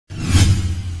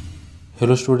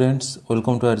Hello students,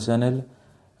 welcome to our channel.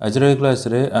 आज class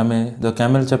रे आमे the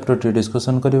camel chapter T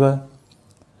discussion करवा।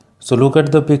 So look at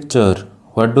the picture,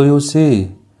 what do you see.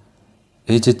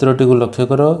 यही चित्रटी को लक्ष्य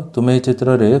कर। तुम्हें यह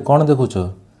चित्र रे कौन देखुच?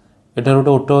 एटार गोटे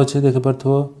ओटो अच्छी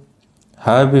देखिपार।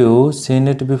 Have you seen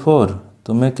it before?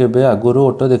 तुम्हें केबे आगुरी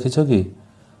ओटो देखिछ कि?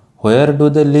 Where do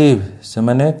they live? से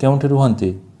माने केउठी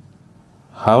रुहंती?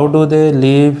 How do they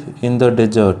live in the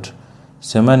desert?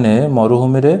 से माने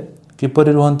मरुभूमि रे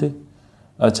किपरि रुहंती?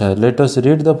 अच्छा, let us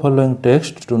read the following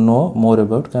text to know more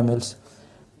about कैमेल्स।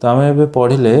 तो आम ए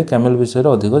पढ़ले कैमेल विषय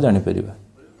अधिक जापर।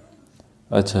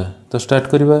 अच्छा, तो स्टार्ट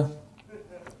करवा।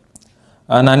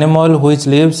 An animal which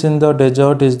lives in the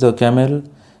desert is the camel.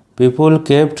 People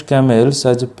kept कैमेल्स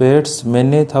as pets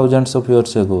many thousands of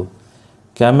years ago.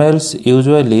 Camels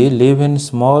usually live in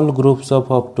small groups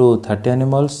of up to 30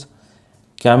 animals.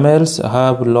 Camels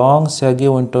have long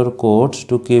saggy winter coats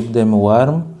to keep them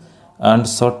warm and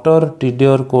shorter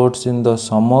tedious coats in the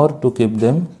summer to keep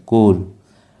them cool.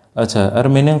 अच्छा, are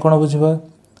meaning कौन बुझा?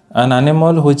 An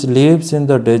animal which lives in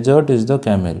the desert is the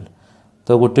camel.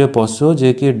 तो गोटे पशु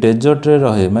जे कि desert रे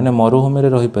रहे माने मरुभूमि रे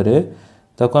रही पारे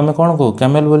ताको आमे कौन कहू?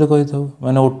 कैमेल बोली कहि थाउ,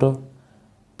 माने ऊंट।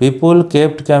 People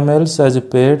kept कैमेल्स as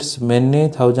pets many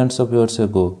thousands of years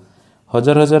ago.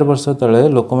 हजार हजार वर्ष तले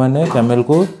लोक मैंने कैमेल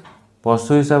को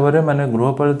पशु हिसाब से माने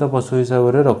गृहपालित पशु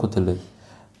हिसाब से रखुले।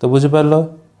 तो बुझिपार,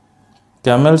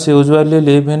 कैमेल्स usually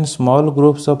live in small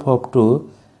groups of up to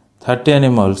 30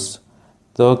 animals.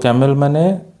 तो कैमेल माने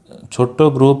छोट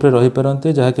ग्रुप रे रही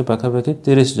पारंती, जहाँकि पाखापाखि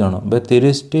 30 जन बे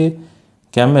 30 टी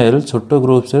कैमेल छोट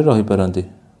ग्रुप से रही पारंती।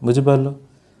 बुझिपार।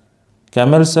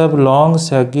 कैमेल्स have long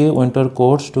saggy winter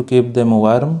quotes to keep them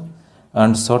warm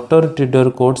and shorter टिडियर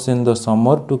quotes in the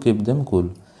summer to keep them cool.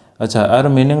 अच्छा, आर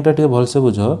मीनिंग टा भलसे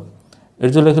बुझ। ये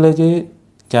जो लिखले कि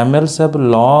कैमेल्स हैव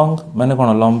लॉन्ग माने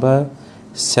कौन? लंबा।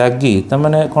 सैगी तो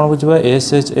मैंने कौन बुझा?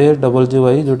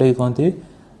 SHAGGY जोटा कि कहती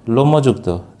लोमयुक्त।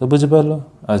 तो बुझिपार।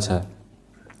 अच्छा,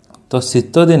 तो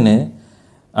शीत दिने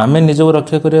आम निजक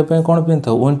रक्षा करने कौन पिंध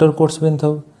था? विंटर कोट्स पिंध था।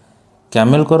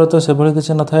 कैमेल कर तो से भाई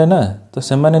किसी न थाए ना, तो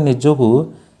से निजक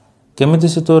केमिति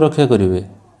शीत रक्षा करेंगे?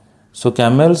 सो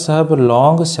कैमेल्स have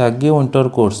long saggy winter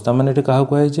quotes. तमें ये क्या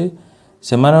कहुई?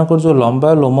 से जो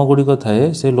लंबा लोम गुड़िक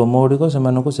थाए से लोम गुड़िक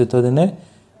से शीत दिने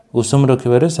उषुम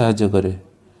रखिबारे साहाय्य करे।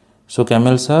 So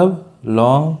camels have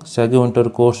long saggy winter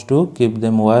coats to keep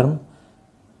them warm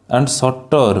and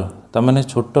shorter तमाने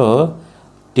छोट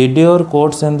tedious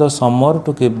coats in the summer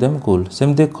to keep them cool.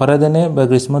 सेमती खरा दिने बा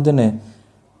ग्रीष्म दिने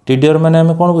tedious माने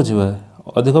हमें कौन बुझा?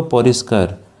 अधिक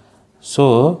परिष्कार। So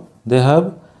they have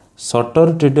shorter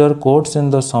tedious coats in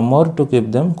the summer to keep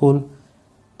them cool.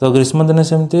 तो ग्रीष्म दिने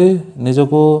सेमती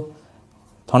निजको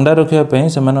ठंडा रखापी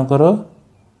से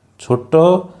छोट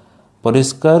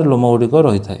परिष्कार लोम गुड़िक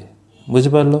रही थाए।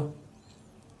 बुझिपार।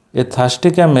 ए थार्स्टी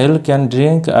camel can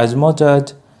drink as much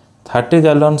as 30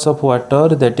 gallons of water,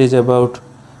 that is about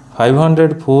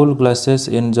 500 full glasses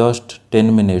in just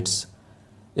 10 minutes.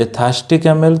 A थार्स्टी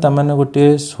camel तमाने गोटे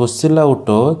शोषिला ऊट।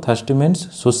 थार्स्टी मीन्स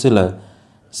शोषिला।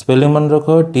 स्पेलिंग मन रख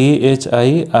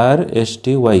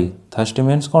THIRSTY। थार्स्टी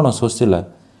मीन्स कौन? शोषिला।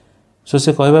 सो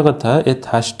से कहवा कथा ए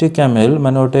थार्स्टी कैमेल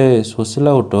माने गोटे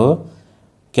शोषिला ऊट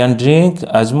can drink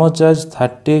as much as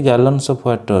 30 gallons of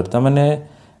water। तमाने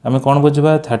आम कौन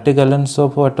बुझा? 30 gallons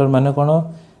of water माने कौन?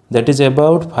 That is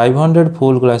about 500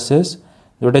 full glasses,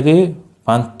 जोटा कि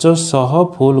 500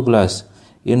 full glass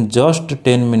in just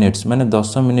 10 minutes माने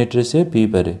 10 मिनिट से पी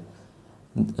पारे।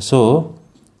 So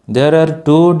there are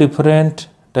 2 different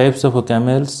types of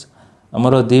camels।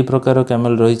 आमर 2 प्रकार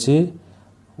कैमेल रही।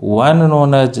 One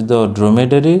known as the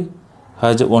dromedary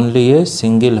has only a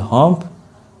single hump.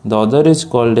 The other is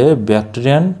called a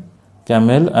Bactrian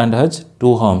camel and has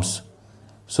 2 humps.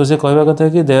 So से कहवा कथा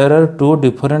कि there are 2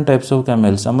 different types of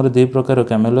camels। आमर 2 प्रकार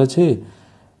camel अच्छी।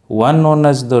 one known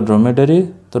as the dromedary।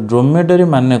 तो dromedary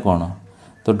माने कौन?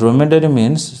 तो dromedary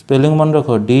means स्पेलिंग मन रख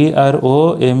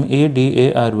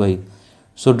DROMEDARY।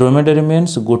 सो dromedary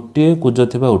means गोटे कुज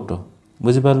थिबा ऊट।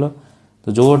 बुझिपार।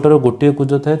 तो जो ऊटर गोटे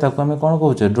कुज थाए ताको आमे कौन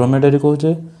कहूचे? dromedary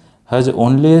कहूचे। Has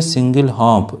only a single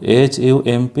hump,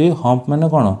 HUMP। Hump माने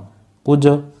कौन? कुज।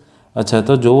 अच्छा,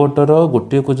 तो जो ओटर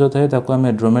गोटे कुज थाए ताको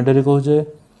आमे dromedary कहूचे।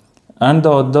 And the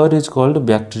other is called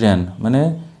Bactrian, माने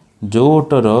जो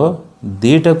ओटर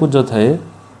 2टा कुज थाए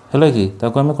है कि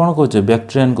ताको आमे कौन कहूचे?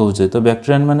 बैक्टेरियन कहूचे। तो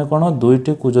बैक्टेरियन माने कौन?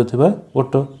 2टी कुज थिबा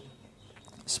ओट।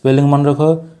 स्पेलिंग मन रख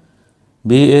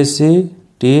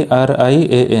BACTRIAN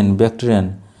बैक्टेरियन।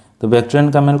 तो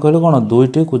बैक्टेरियन कैमेल कहले कौन?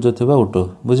 2टी कुज थिबा ओट।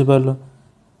 बुझिपार।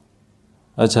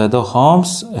 अच्छा, the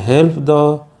humps help the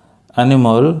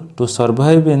animal to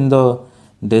survive in the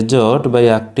desert bye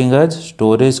acting as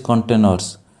storage containers.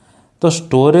 तो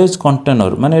स्टोरेज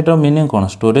कंटेनर माने एटार मीनिंग कौन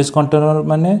स्टोरेज कंटेनर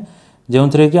माने जो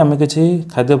थे कि आम किसी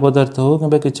खाद्य पदार्थ हो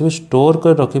कि किसी भी स्टोर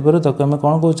कर रखिपर ताको आम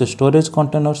कौन कहे स्टोरेज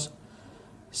कंटेनर्स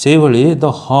से भली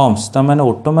द हम्स ताने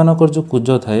ओट मानकर जो कुज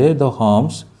थाए the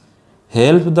hums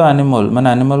help the animal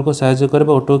माने एनिमल को सहायता करे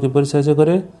ओटो किपर सहायता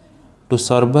करे to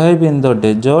survive in the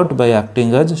desert bye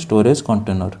acting as storage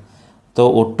container तो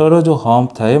ओटर जो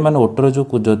हम्प थाए माने ओटर जो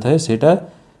कुज थाए सेटा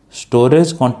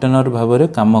स्टोरेज कंटेनर भाव में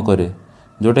काम करे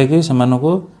जोटा कि से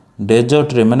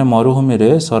डेजर्ट रे माने मरुभूमि रे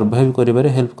सर्वाइव करिबारे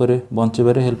हेल्प करे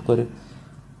बंचिबारे हेल्प करे।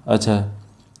 अच्छा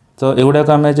तो एगुड़ा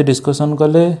आम आज डिस्कसन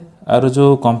कले आर जो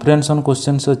कम्प्रिहेंशन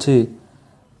क्वेश्चंस अच्छी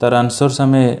तार आंसर्स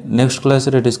आम नेक्स्ट क्लास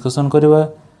रे डिस्कसन करवा।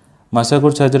 आशा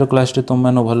कर आज क्लास टी तुम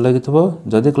मैंने भल लगी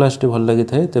जदि क्लास टी भल लगी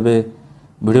थाए तेबे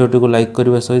वीडियोटी को लाइक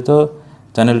करने सहित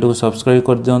चैनल टी को सब्सक्राइब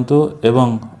कर दिंतु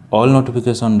एवं ऑल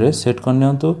नोटिफिकेशन रे सेट कर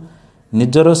नियंतु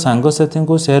निजर सांगसाथी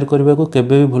को शेयर करने को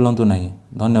केबे भी भूलंतु नहीं।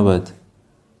 धन्यवाद।